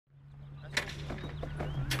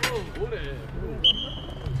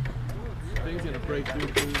Thing's gonna break through,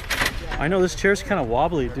 dude. I know this chair's kind of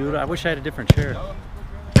wobbly, dude. I wish I had a different chair.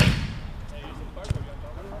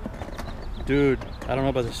 Dude, I don't know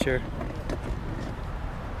about this chair.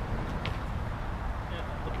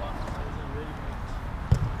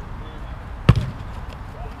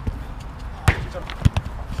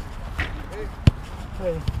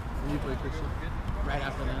 Hey. You play Christian? Right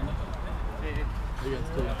after them. Hey.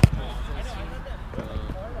 Against two.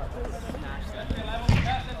 Smash that.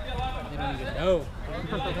 They don't even know.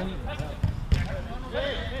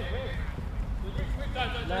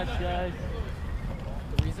 Nice, guys.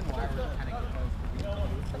 The reason why we're kind of good.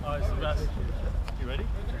 Oh, it's the best. You ready?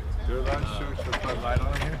 Do a lunch shoot, should put light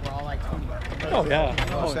on here? We're all like 20. Oh, yeah.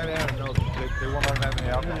 No, Santa Ana, no, they won't let them have any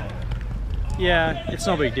alcohol. Yeah, it's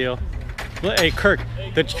no big deal. Hey, Kirk,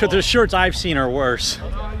 the shirts I've seen are worse.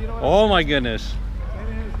 Oh, my goodness.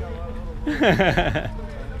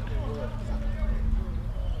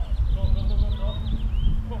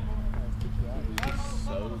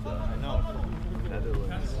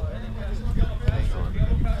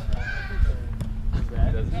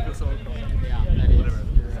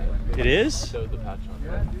 It is? Showed the patch on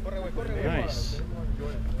there. Nice.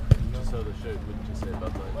 Just so the shirt wouldn't just say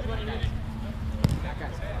Bud Light. That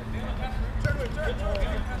guy's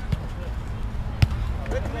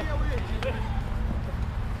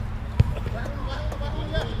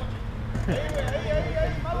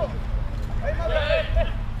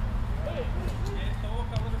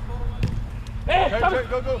Hey,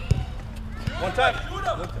 go. One time.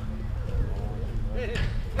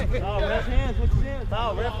 Oh, ref hands, what's his hands?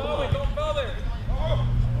 Oh, ref. Don't foul there.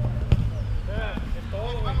 Yeah, it's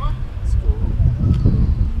all the way.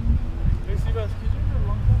 Hey, Seabass, could you do a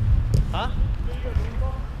long sock? Huh?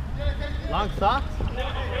 Long socks?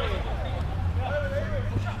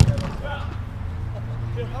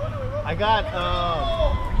 I got,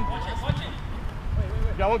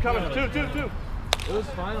 Got one coming. Two. It was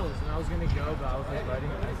finals, and I was gonna go, but I was like writing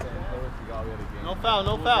an essay and totally forgot we had a game. no foul,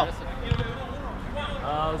 no foul. It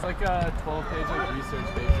was like a 12-page like research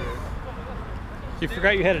paper. You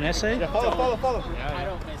forgot you had an essay? Yeah, follow. Yeah. I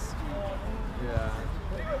don't miss Yeah.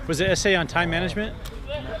 Was it essay on time management?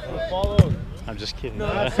 Follow. I'm just kidding. No,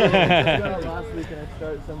 that's I just got it last week, and I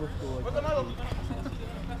started summer school.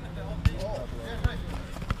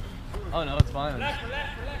 Oh no, it's fine. I'm just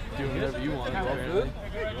doing whatever you want. Apparently.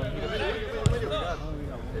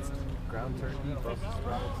 It's ground turkey, Brussels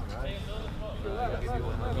sprouts, and rice.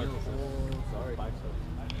 Sorry.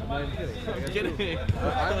 I'm not even kidding. I'm kidding.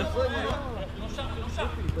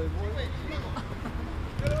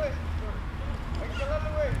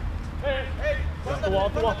 Off the wall.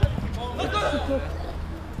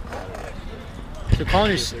 So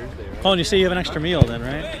Colin, you say you have an extra meal then,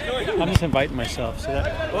 right? I'm just inviting myself. So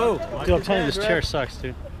that. Whoa, dude, I'm telling you, this chair sucks,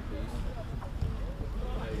 dude.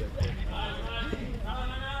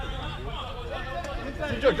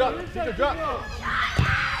 CJ, drop.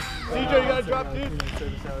 CJ, you gotta drop, dude.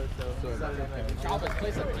 Drop it,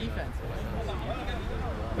 play some defense.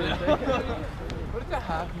 What did that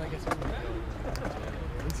happen? I guess.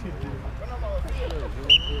 What's he do?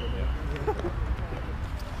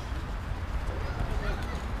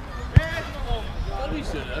 We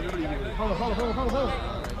should. Everybody can. Hold. You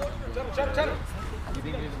think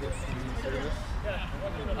you're gonna get community service?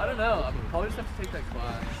 I don't know. I mean, probably just have to take that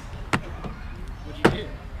class. What'd you do?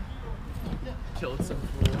 Killed some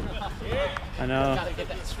fool. I know. Gotta get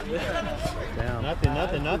that street. Damn.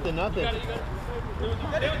 Nothing.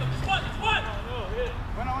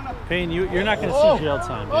 Payne, you're not going to see jail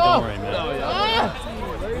time, dude. Don't worry, man.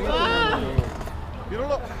 You don't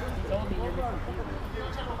look.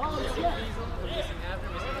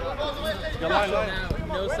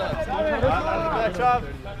 No subs. Back up.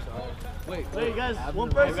 Wait, Hey, guys, one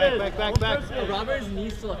person. Back. Robert's knee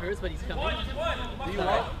still hurts, but he's coming.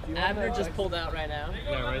 Abner just pulled out right now.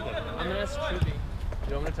 Yeah, right there. I'm gonna ask Truby.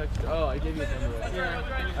 You want me to text you? Oh, I gave you his number. Right?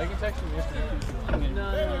 Yeah. I can text you yesterday.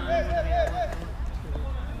 No.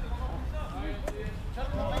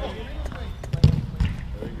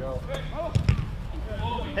 There you go.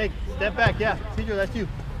 Hey, step back. Yeah, Cedro, that's you.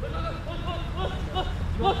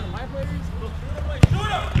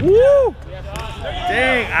 Woo!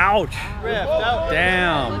 Dang, ouch.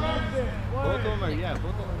 Damn. Both of them are,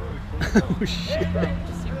 Oh, shit.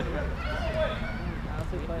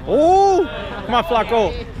 Oh! Come on,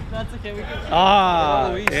 Flacco. That's okay. We can.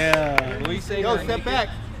 Ah, yeah. Yo, step back.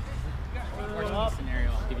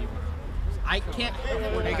 Scenario. I'll give you one. I can't.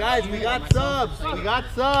 Hey guys, we got subs. I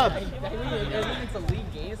think it's a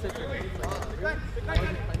league game, so it's like.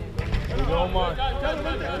 Go, Mark. That's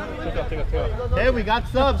Hey, we got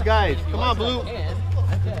subs, guys. Come on, Blue. And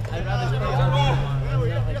I'd rather play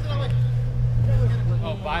on.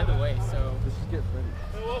 Oh, by the way, so. Let's just get ready.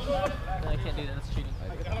 No, I can't do that. That's cheating.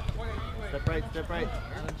 Step right, step right.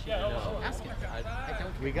 I don't cheat. No. Ask him. I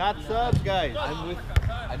don't. We got subs, guys. I'm with.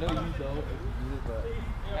 I know you don't, but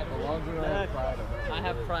the longer I have pride. I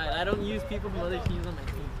have pride. I don't use people from other teams on my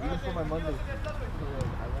team. Even for my Monday, I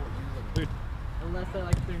won't use them. Unless they're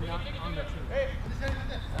like they're not on the team.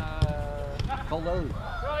 Call Lily.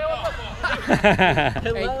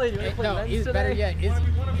 Hello, you wanna play Lens he's today? better yet. You're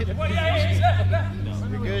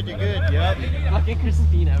good, you're good. Yep. Fucking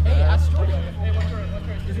Christina, bro. Hey, ask Jordan.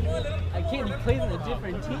 I can't. He plays in a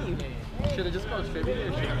different team. Should have just gone trivia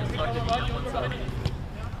or should have just talked to me on one side?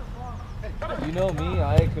 You know me,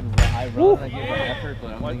 I run, I give my effort,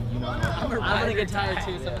 but I'm like, you know. I'm gonna get tired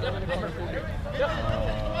too, so I'm gonna call it.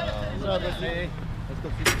 What's up, let's see. Let's go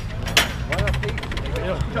see. Why not pay?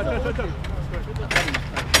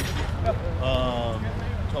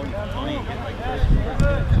 Tony.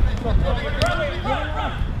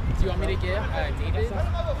 Do you want me to get David?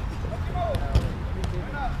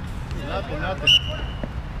 Nothing.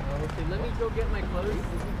 Okay, let me go get my clothes. Let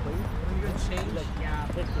me go change.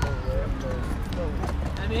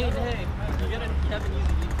 I mean, hey, you haven't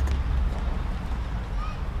used it.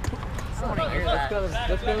 Someone hear that.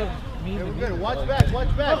 Let's go. Hey, we're good. Watch back.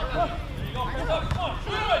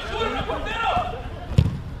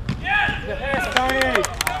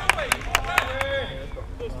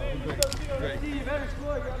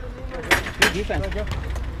 Good defense.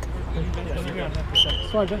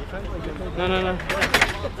 Sorry, Joe. No.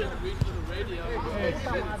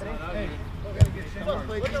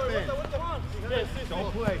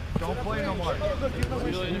 Don't play no more.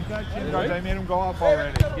 Guys, I made him go up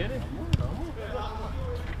already.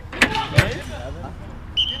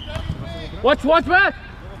 Watch back!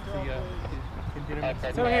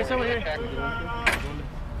 Someone here.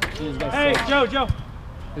 Hey, Joe.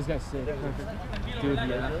 This guy's sick. Dude,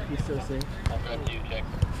 yeah, he's so sick.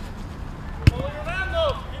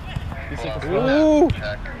 He's sick as well. Ooh.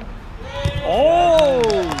 Oh!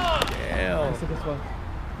 Damn. He's sick as well.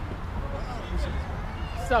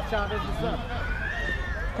 What's up, Chavez? What's up?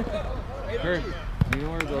 Kurt, do you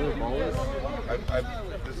know where the other ball is?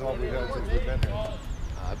 This is all we've done since we've been here.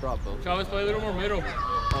 I brought both. Chavez, play a little more middle.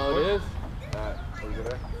 Oh, it is?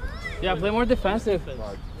 Yeah, play more defensive.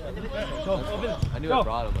 I knew I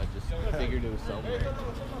brought him, I just figured it was somewhere.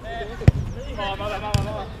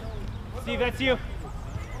 Steve, that's you.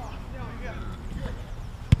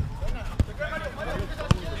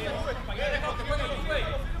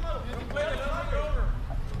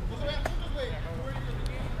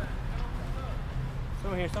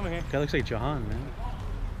 Someone here. Guy looks like Jahan, man.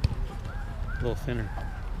 A little thinner.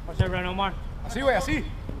 Watch that run, Omar. Así.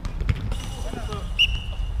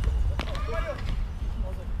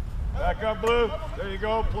 Back up, Blue. There you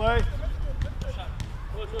go, play.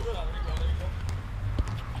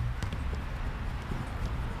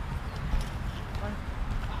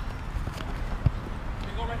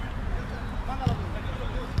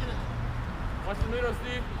 Watch the middle,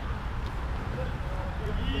 Steve.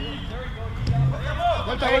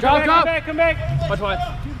 Come back. Watch one.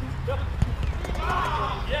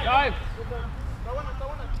 Dive.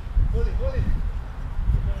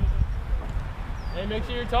 Hey, make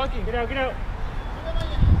sure you're talking. Get out.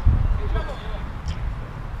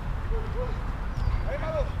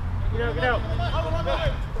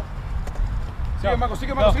 Sigue, Marco,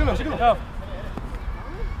 síguelo. Go.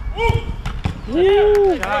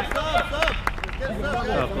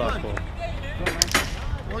 Tough luck, boy.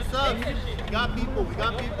 More subs. We got people.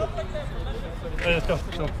 Let's go.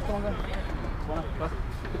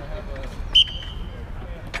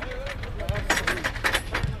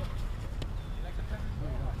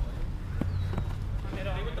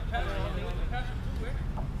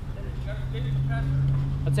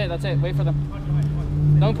 That's it. Wait for them.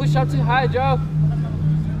 Don't push up too high, Joe.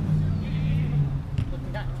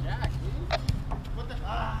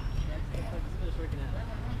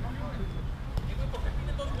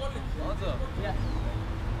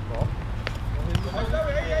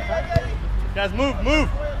 Guys, move.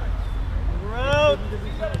 Around.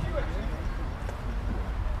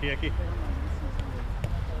 Aquí.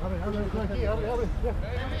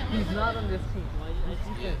 He's not on this team.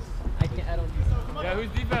 Yes. I don't use him. Yeah, who's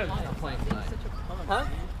defense? He's not playing tonight. Huh?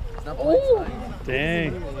 He's not playing tonight. Dang.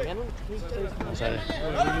 I don't think there's Is that it? Stay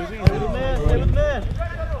with the man.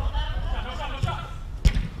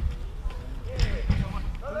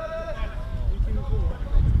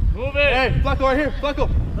 Move it. Hey, Flacco right here. Flacco.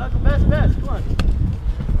 Pass. Come on.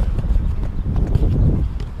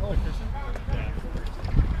 Oh,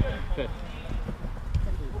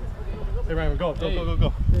 Go.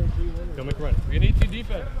 Go make a run. We need to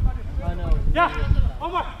defense. I know. Yeah.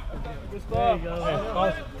 Over. Good There stuff. you go. Hey,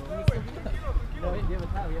 No, wait, we have a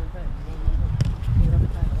tie.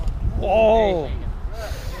 Oh!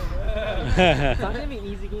 It's not gonna be an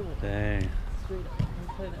easy game. Dang. Straight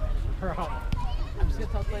up. I'm just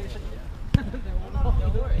gonna talk playing shit.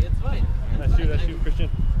 Don't worry, it's fine. That's you, Christian.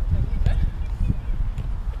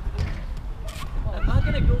 I'm not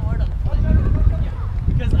gonna go hard on the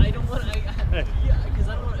because I don't want. Hey. Yeah, because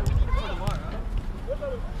I don't want. We need it for tomorrow.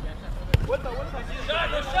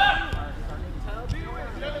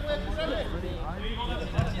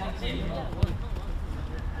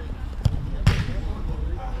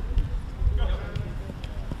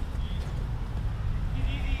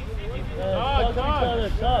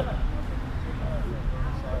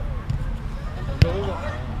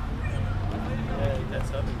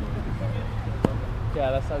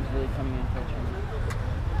 Yeah, that sub's really coming in for a turn.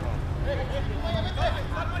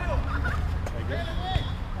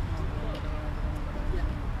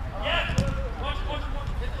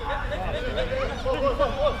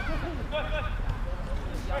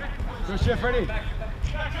 Good shit, Freddie.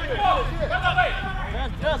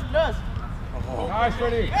 Press. Nice,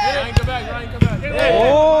 Freddie. Ryan, come back.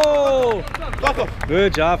 Oh! Flacco.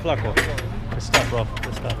 Good job, Flacco. Good stuff, bro.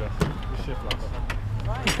 Good stuff. Good shit, Flacco.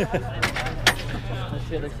 Let's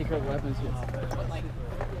see the secret weapons here.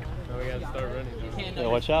 Now we gotta start running. Yeah,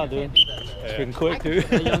 watch out, dude. It's getting quick, dude.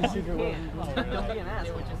 The young secret weapons. Don't be an ass.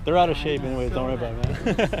 They're out of shape anyway. Don't worry about it, man.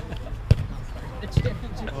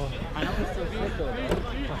 I know it's so sick though.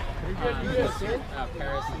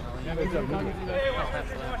 Paris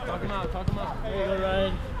Talk him out. There you go,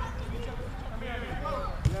 Ryan.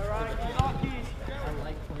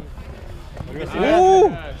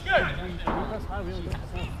 Ooh!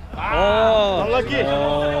 Oh! Unlucky.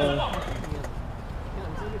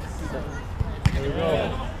 There we go.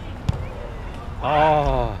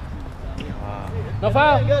 Oh! No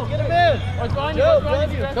foul. Get him in. What's behind you? Go.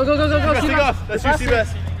 Take off. That's you, Seabass.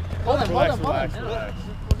 Hold him. Relax.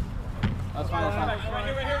 That's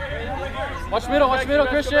fine. Watch middle,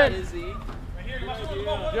 Christian.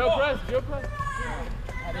 Joe press.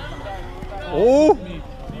 Oh!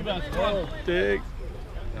 Dig.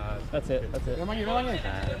 That's it.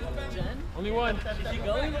 Only one.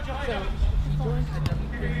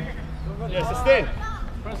 Yeah, sustain.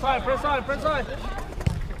 Press on.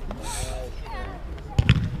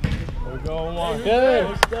 There we go, one. Good.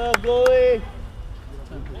 Good stuff, goalie.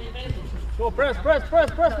 Go press. We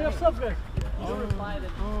have subs.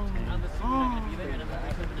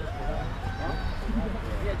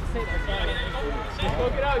 Just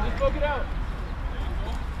poke it out.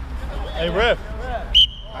 Hey, Riff.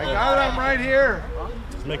 I got it, I'm right here.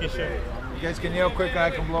 Just making sure. You guys can yell quick,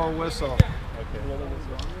 I can blow a whistle. Okay.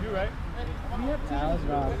 You right? That was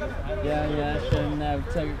wrong. Yeah, I shouldn't have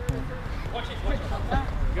took it. You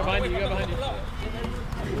go behind you.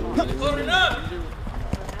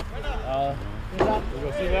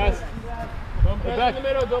 Go see that. Don't pass in the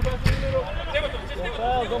middle. Don't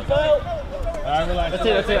fail. Alright, relax.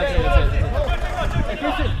 That's it. Hey,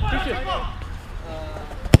 Christian.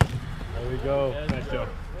 There we go. Nice job.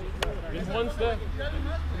 Just one step.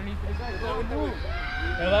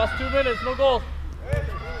 Hey, last 2 minutes, no goals.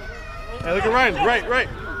 Hey, look at Ryan. Right.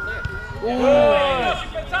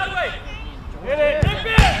 Hit it. Good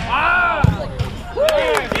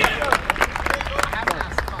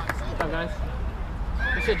job, guys.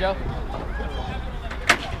 Good shit, Joe.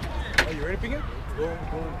 Oh, you ready, Pinky? Go.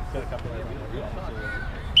 Got a couple of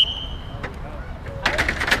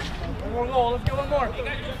One more goal. Let's get one more. You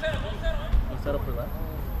set up for left?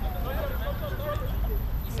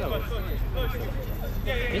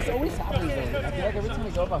 This always happens though. I feel like every time we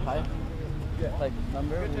go up a high, like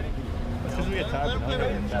number. That's because we get tired, but not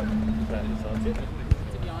really that. To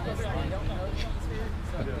be honest, I don't know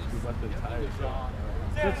We left it tired.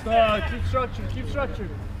 Good stuff. Keep structured.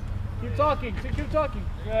 Keep talking.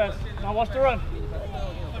 Yes. Now watch the run.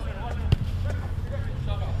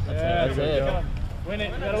 That's it. Win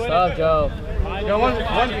it. You gotta win Stop, it. Joe. You got one.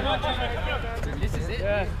 This is it.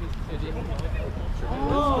 Yeah.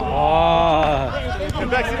 Oh! Get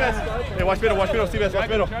back, Seabass. Hey, watch middle, Seabass, watch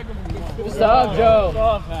middle. Stop, Joe.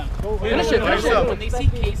 Finish it. When they see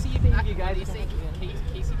Casey, you guys, they say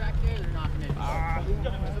Casey back there, they're not committed.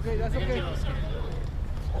 That's okay.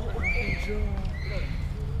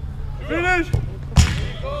 Finish!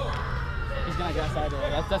 He's gonna get outside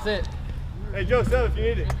there. That's it. Hey, Joe, sell if you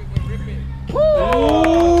need it.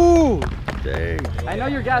 Ooh! Dang. I know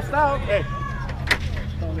you're gassed out. Hey.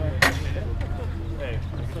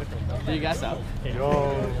 Do you gas out?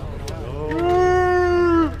 Yo.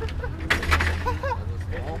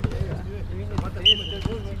 Hey,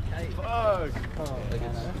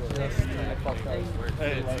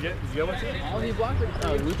 did you get one? Oh, he blocked it.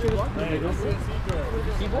 Oh, Lucha blocked it.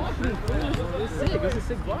 He blocked me. It was sick. It was a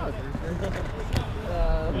sick block.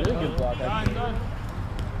 Really good block.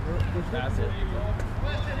 That's it.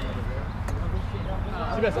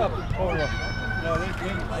 See us up. Over. No, look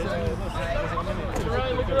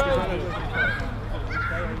around, look around.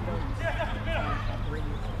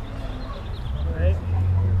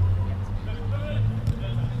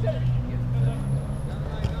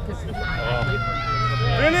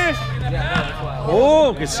 Finish!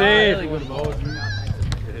 Oh, good save. Wait.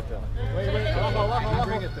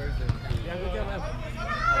 Bring it Thursday.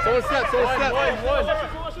 Someone step. One.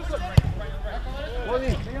 20.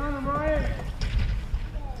 Hang on, Ryan.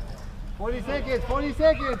 40 seconds.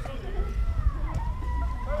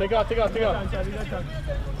 Take out.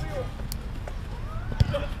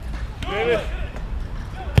 Finish.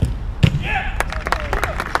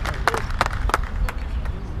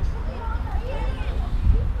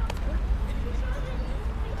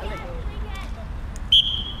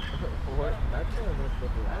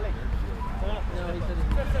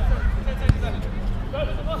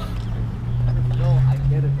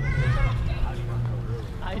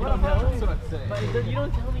 I don't know. That's what I'm saying. But you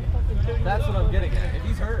don't tell me fucking 30. That's what I'm getting at. If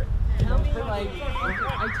he's hurt, tell me like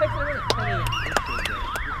I texted him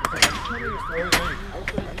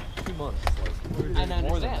at 2 months. I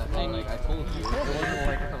understand. I told you. It wasn't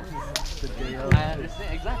like the day of. I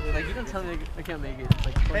understand exactly. Like you don't tell me I can't make it.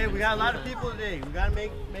 Like Hey, we got a lot of people today. We gotta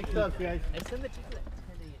make stuff, guys. I send the ticket at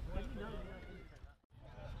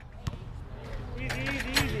 10 a.m.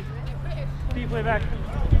 Easy. Steve, play back.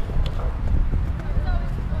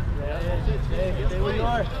 Stay where you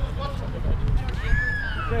are.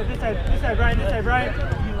 This side, Brian.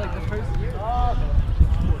 You like the first year?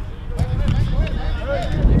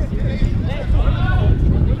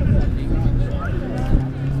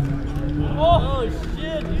 Oh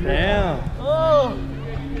shit! Damn. Oh!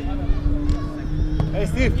 Hey,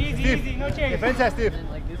 Steve. Easy, no change. Defensa, Steve.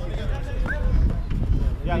 Like this year.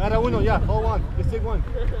 Yeah, agarra uno, yeah. Hold one. Just take one.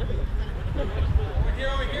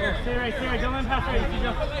 Stay right. Don't let him pass right.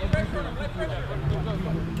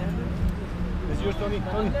 It's yours, Tony.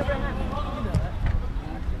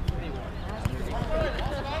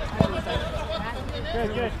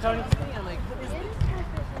 Good, Tony. I'm like, what is this?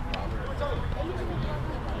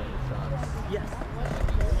 Yes.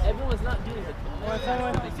 Everyone's not doing it.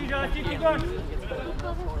 Keep going.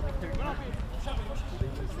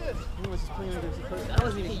 That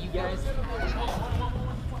wasn't even you guys.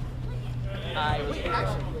 I was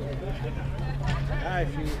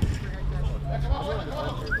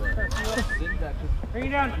Bring it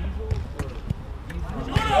down.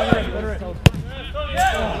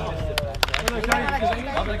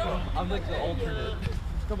 I'm like the alternate.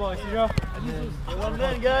 Come on, Cedro. One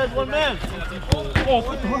man, guys. One man.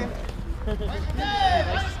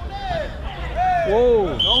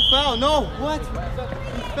 Whoa. No foul, no. What? He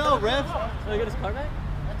fell, ref. Oh, you got his car back?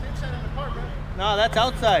 No, that's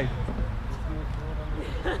outside.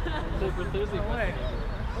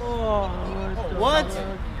 What?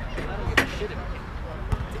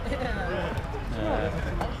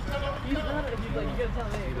 He's not, like, you gotta tell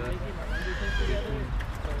me.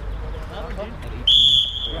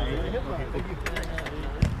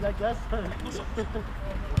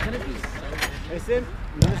 Listen.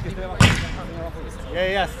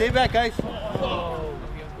 Yeah, stay back, guys. Oh.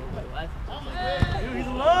 Dude, he's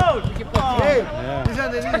alone. Hey, Yeah. he's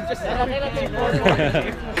on the knee.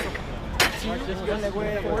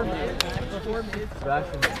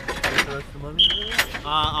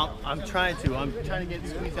 I'm trying to. I'm trying to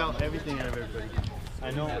squeeze out everything out of everybody.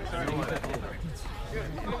 I know.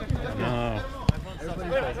 No.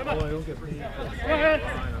 Everybody's like, oh, I don't get paid.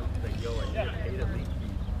 Like, yo, I get paid at least.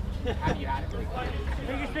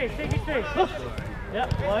 Take your space. Yep.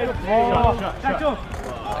 Back to him.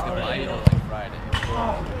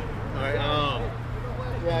 Alright,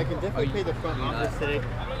 yeah, I can definitely pay the front office today.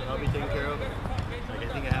 I'll be taken care of. Like, I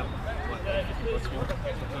think I have, what, 50 bucks more?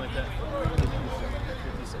 Something like that.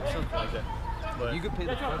 56, something like that. But You could pay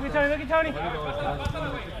the front. Look at Tony.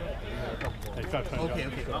 okay.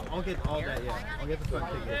 I'll get all that, yeah. I'll get the front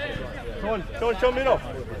ticket. Come on, show middle.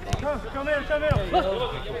 Show middle.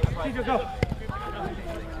 Cedro, go.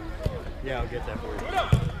 Yeah, I'll get that for you.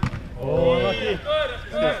 Oh, lucky.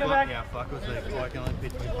 Come back. Yeah, Fuck was like, oh, I can only pay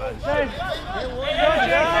 25.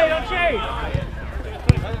 Don't chase.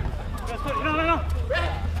 No.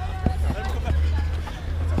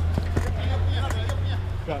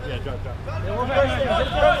 Drop.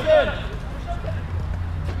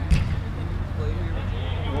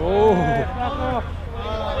 Oh.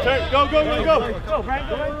 Turn, go, go, go, go. Go, Brian,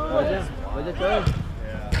 go, Brian.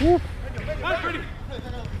 Woo.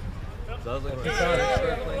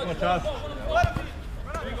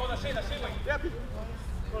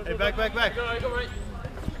 Hey, back, back, back.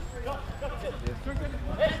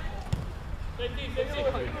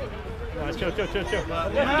 Chill, chill, chill, chill.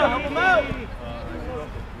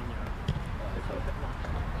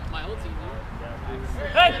 My old team.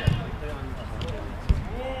 Hey!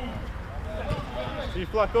 See,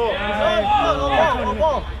 Flaco.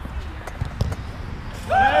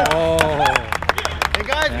 Oh. Hey,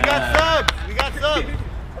 guys, we got subs. We got subs.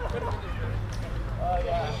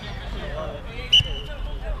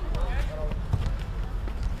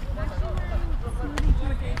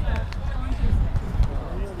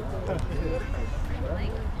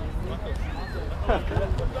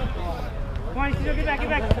 Come on, Isidro, get back, get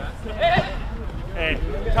back. Hey,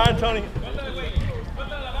 time, Tony.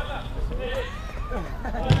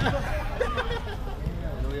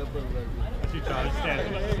 That's you, Charlie. Stand,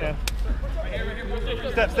 stand.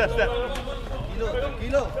 Step, step, step.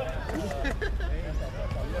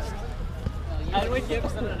 I'll wait here for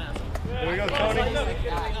someone to announce. Here we go, Tony.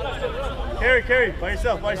 Carry, carry. By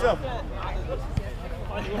yourself, by yourself.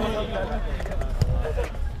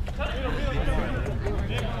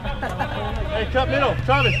 Hey, cut middle.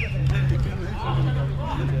 Travis.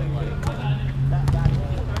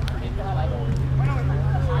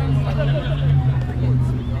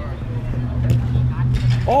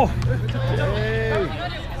 Oh. Hey.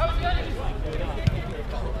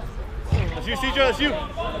 That's you, CJ. That's you.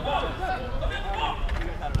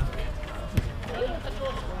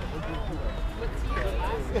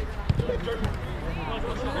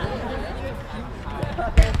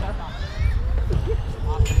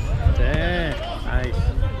 Damn. Nice.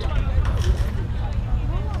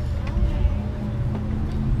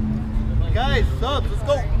 Guys, subs. Let's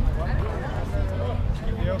go.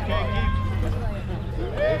 You okay, Keith?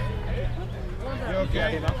 You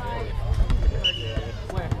okay?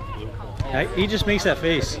 He just makes that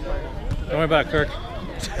face. Don't worry about it, Kirk.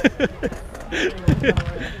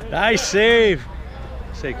 Nice save.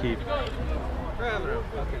 Say keep.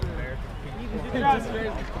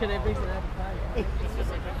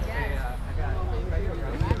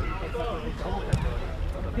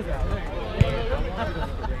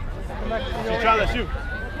 Try that shoot.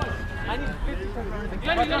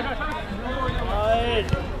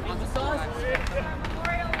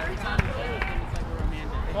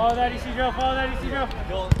 Follow that, Isidro, follow that, Isidro.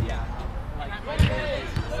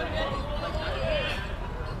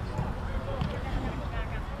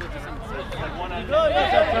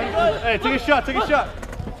 Hey, take a shot, take a shot.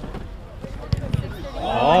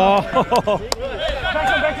 Oh.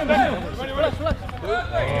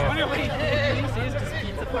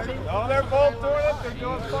 Oh, they're both doing it. They're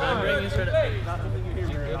doing fine.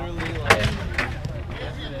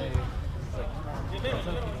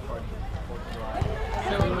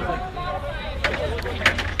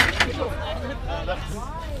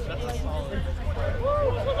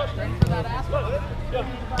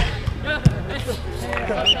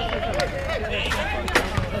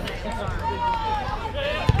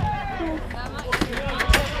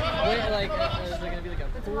 Like, is there gonna be like a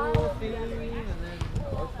pool theme and then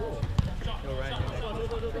or pool? Go right here.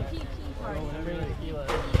 Bring tequila.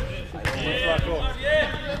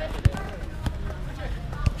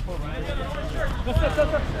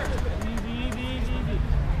 Easy, easy, easy, easy.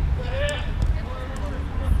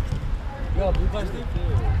 Yo, blue punch too.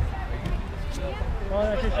 Follow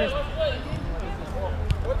that, Chris.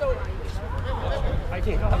 I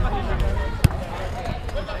can't.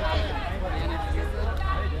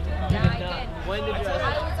 When did you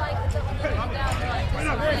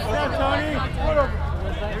Tony!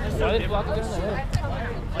 Why did Flacco get in the head?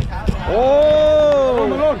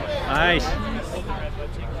 Oh. Nice.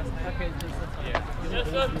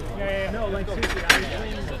 Yeah. No, like seriously, I was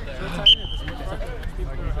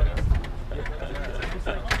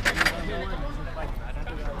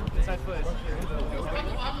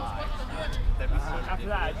playing after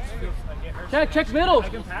that, I just feel like it hurts. Check middle. I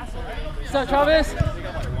can pass it. What's up, Travis?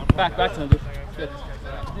 Back to him, dude. Good.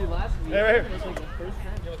 Dude, last week Hey, right here. was like the first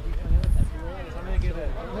time we played everyone. I'm gonna get it.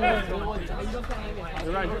 Hey,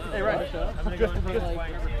 Ryan. Hey, Ryan. I'm gonna go and play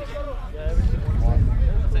like.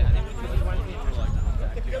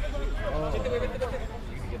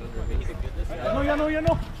 No, ya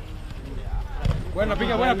no. Buena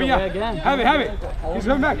piña, buena piña. Have it. He's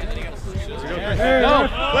coming back. Hey, no.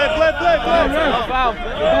 Play. Foul.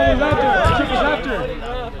 Chip is after.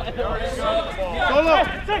 Solo.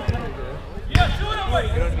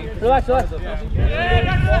 Relax.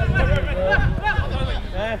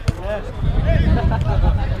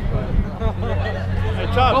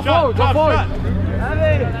 Chop, Go forward, go forward.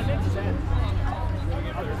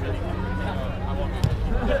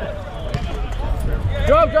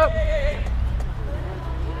 Drop.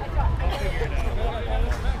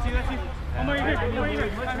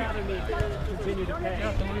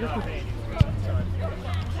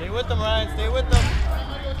 Stay with them, Ryan. Stay with them.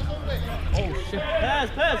 Oh shit. Pass.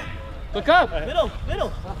 Look up.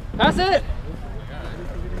 Middle. Pass it.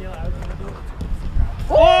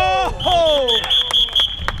 Oh!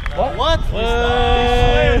 What? No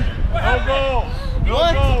goal. No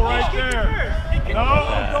What? goal right there. No,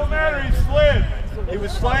 don't matter. He slid. He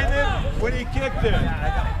was sliding it when he kicked it.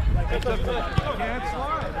 It's a, you can't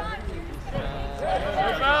slide.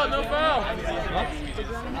 No foul. I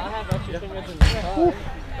have extra fingers in the car.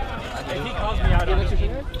 If he calls me out,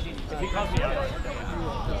 if he calls me out.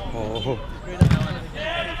 Oh.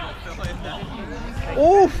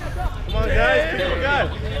 Oof! Come on, guys. Come on, guys.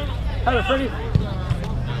 Have it, Freddie.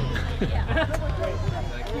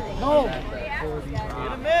 No.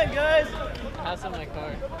 Get him in, guys. Pass on my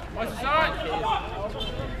car. Watch the side.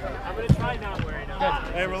 I'm gonna try not wearing it.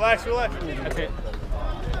 Hey, relax. That's it.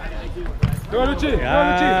 Go to G.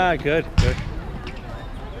 Yeah, good.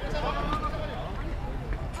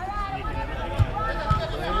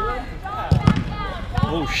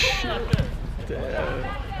 Oh shit.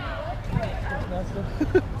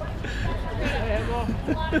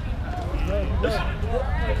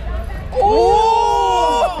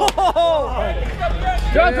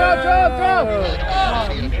 Drop.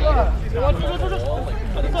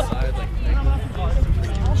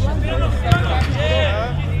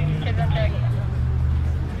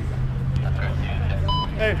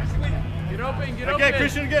 Hey, Get open. again,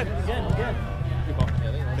 Christian, again.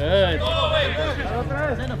 Good.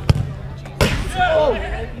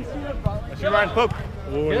 That's your Ryan, poke.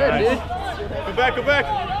 Good, dude. Go back.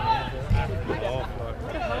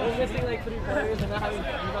 We're missing like 3 players and not having.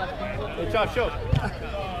 Hey, Chop, show.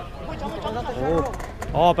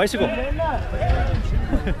 Oh, bicycle.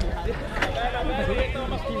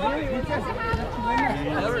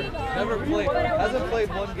 Never played. Hasn't played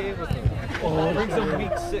one game with him. Brings him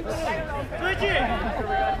week 6.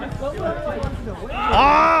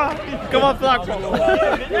 Ah! Come on, Flock. Hey,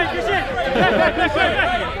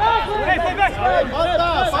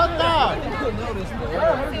 falta.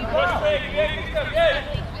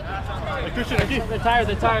 Hey, Christian, aquí. They're tired.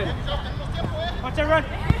 Watch that run.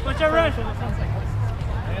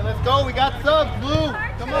 Hey, let's go. We got subs, Blue.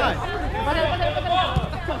 Come on.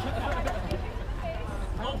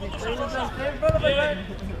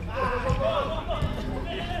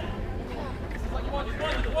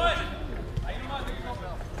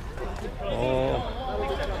 Oh.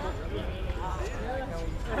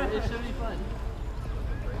 It should be fun.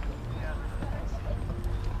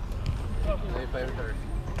 They play retard.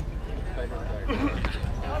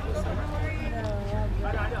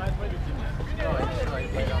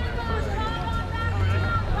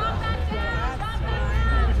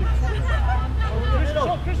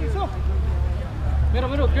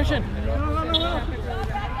 Middle, Christian.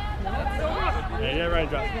 Yeah, right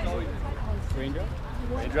drop. Green drop.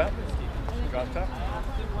 Drop top.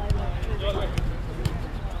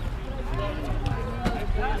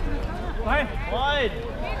 Wide.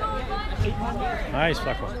 Nice,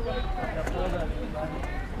 Flacco.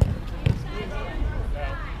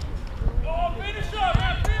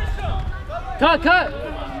 Cut.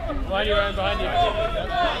 Behind you, Ryan, behind you.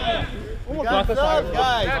 We got subs,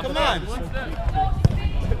 guys. Come on.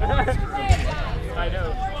 I know.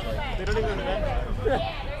 They don't even know.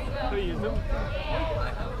 They use them.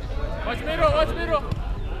 Watch middle.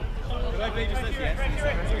 Like they just says yes.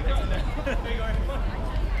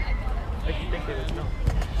 I think they would know.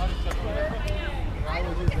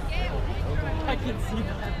 I can see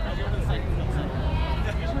that.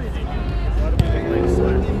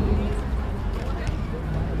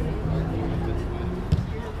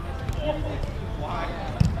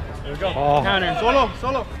 There we go. Oh. Counter.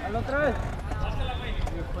 Solo.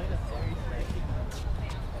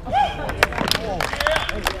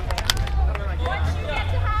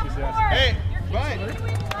 Hey, Ryan.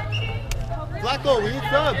 Flacco, we need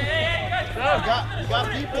subs. We got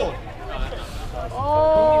people.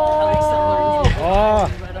 Oh.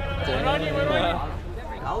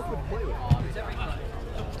 Alf would play with him.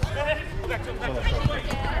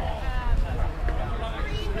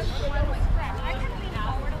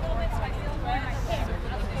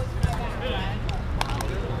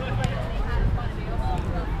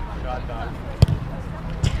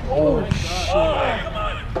 Oh shit.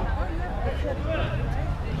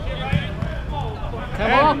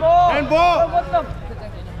 Handball!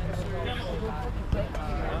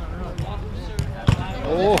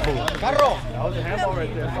 Oh. Carro! That was a handball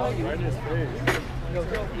right there. Right in his face.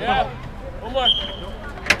 Yeah. One more.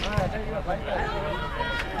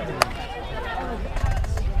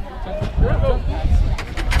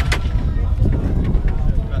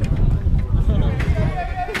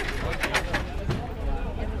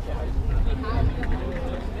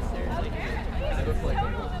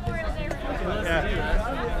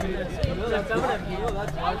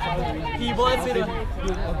 He wants me to.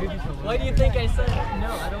 Why do you think I said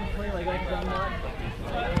no? I don't play like that 'cause I'm not.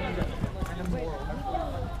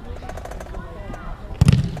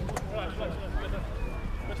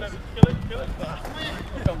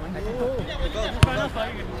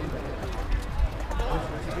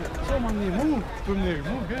 Move from there.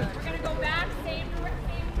 Move good. We're gonna go back, same.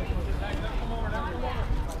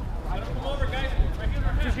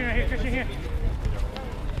 Christian here.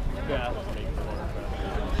 Yeah.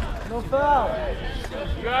 No foul.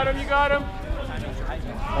 You got him.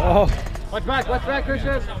 Oh. Watch back,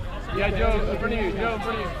 Christian. Yeah, Joe, in front of you.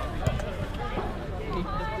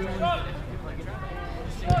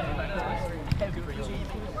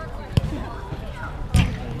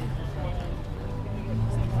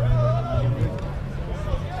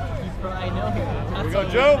 I know him. Here we go,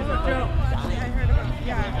 Joe.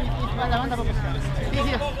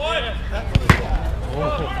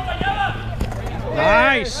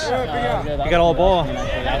 Nice. You got all ball. Get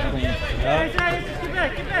back.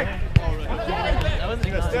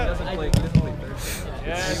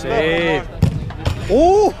 Save.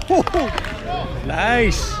 Oh.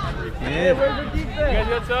 Nice. Yeah.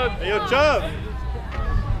 Hey, yo, Chubb.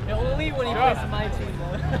 Only when he plays my team,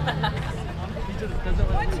 though. He just doesn't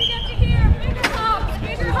What you get to hear? Bigger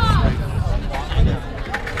hops.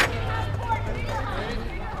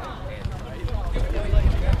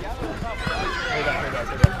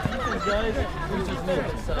 we just made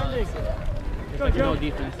it suck. No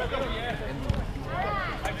defense.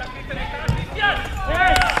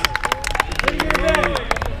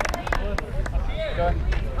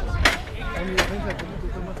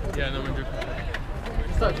 Yeah, no, we're good.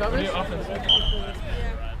 Start, Travis.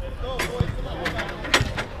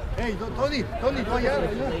 Hey, Tony, go allá.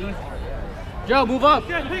 Joe, move up.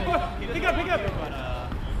 Pick up.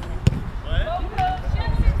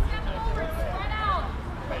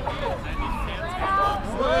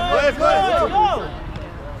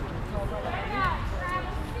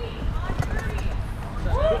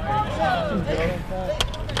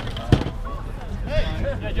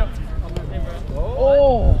 Let's go.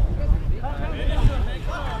 Oh.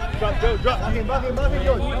 Drop. Bajen,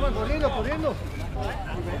 Joe. Estaban corriendo.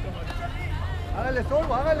 Hágale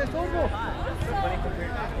sorbo.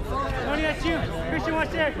 Tony, that's you. Christian,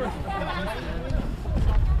 watch there.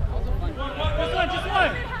 Just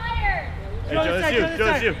one. Hey, Joe,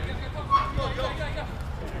 that's you.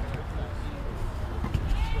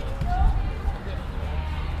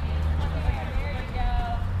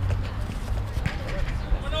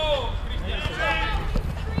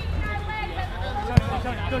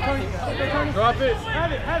 Go, Tony. Drop it.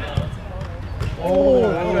 Have it.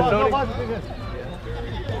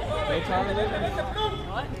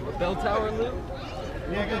 Bell tower loop?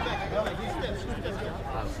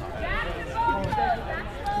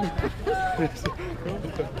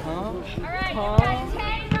 Alright, guys,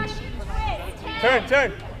 10 rushing twist. 10.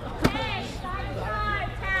 Turn. 10.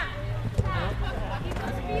 Tap.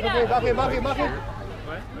 Keep the speed up. Bajen.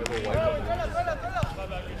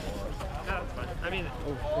 I mean,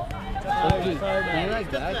 You like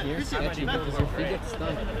that? You're sketchy because your feet get stuck.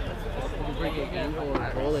 You can break an ankle or a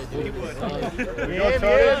bullet, dude. Let's go.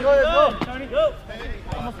 Tony, go.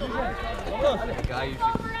 the guy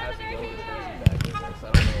usually has to go with his back.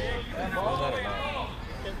 I don't know.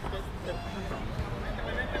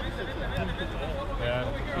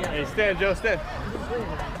 Yeah. Hey, stand, Joe, stand.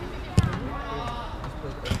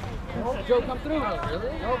 Joe, come through.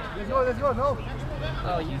 Really? No, let's go. No.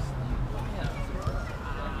 Oh, you.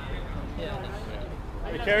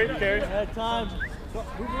 Hey, carry. At time.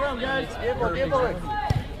 Move around, guys.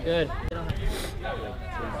 Good.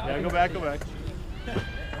 Yeah, go back.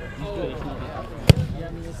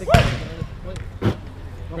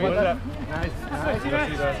 What is that? Nice.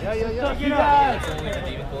 Yeah.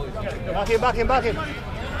 Back him.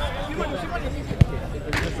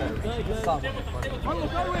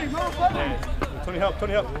 Tony, help. There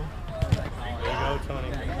you go, Tony.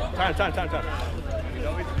 Time.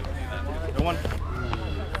 Go one.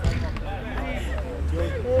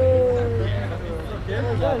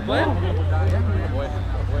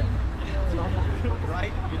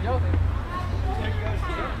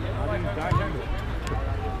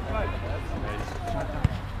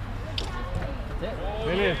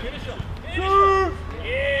 Finish.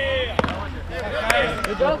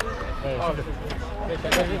 Good job.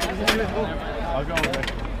 I'll go with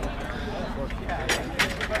it.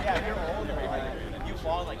 You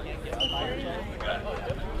fall, I can't get up by yourself.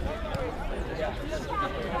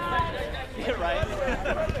 Yeah, right.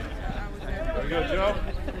 There we go, Joe.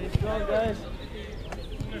 Stay strong, guys.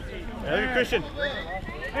 Hey, look at Christian.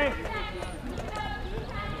 Hey.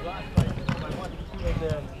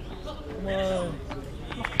 Come on.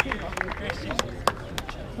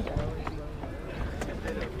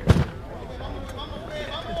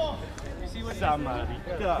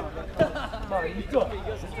 Samarita.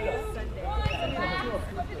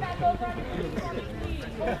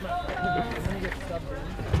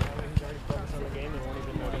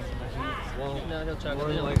 No, he'll try to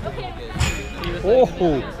Oh,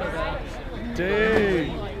 dang.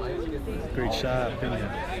 Great shot, Pena.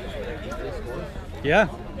 Yeah,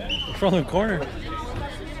 from the corner.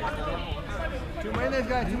 2 minutes,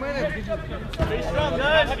 guys, 2 minutes. Stay strong,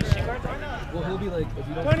 guys. Well, he'll be like, if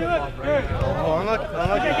you don't Tony, step look. off right now. Oh, unlucky.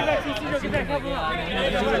 Get back, CC, get back, help him out.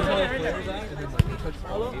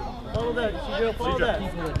 Follow that, CJ, follow that.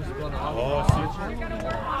 People that just run off. Oh, see.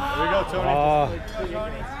 There we go, Tony.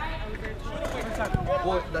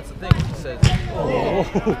 Well, that's the thing, he says.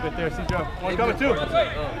 Right there, see Joe. One coming, too. Get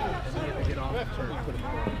off, turn, put him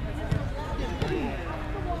on.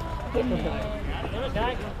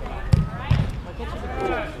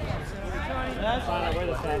 That's fine, where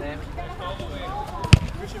the side, man.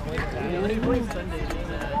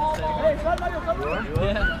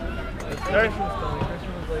 Hey.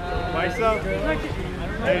 Myself.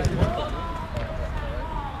 Hey.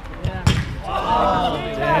 Oh,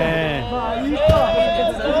 dang.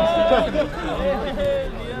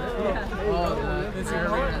 This year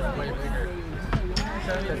is way bigger.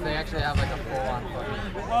 Because they actually have like a full-on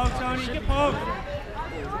fucking. Whoa, Tony, get poked. I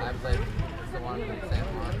played the one in San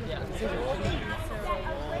Juan. Yeah. Two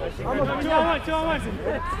on one.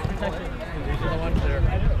 These are the ones that are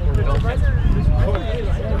built.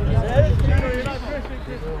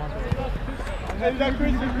 Hey, that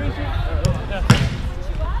Christian.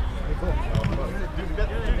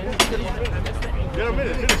 Get a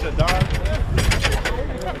minute, finish it, Don.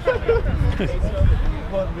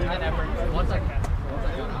 I never. Once I got out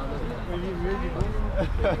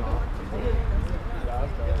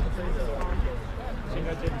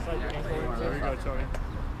There we go, Tony.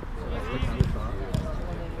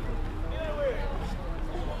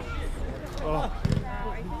 Oh.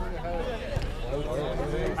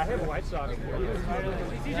 I have White Sox.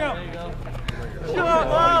 See Joe.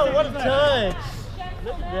 Oh, what a touch.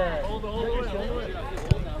 Look at that. Hold it.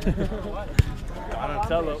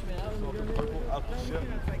 Donatello.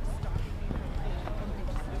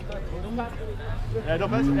 Yeah, don't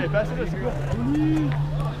pass it. Hey, pass it this.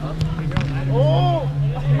 Oh!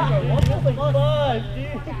 1.5,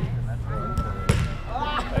 dude.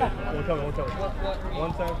 One coming.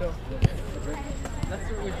 One time, Phil. That's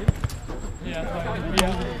what we do. Yeah.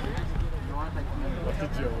 What's the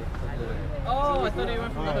joke? Oh, I thought he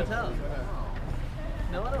went from the hotel.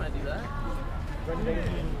 No, I don't want to do that.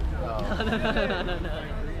 No.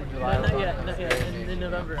 Not yet. In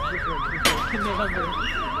November. In November.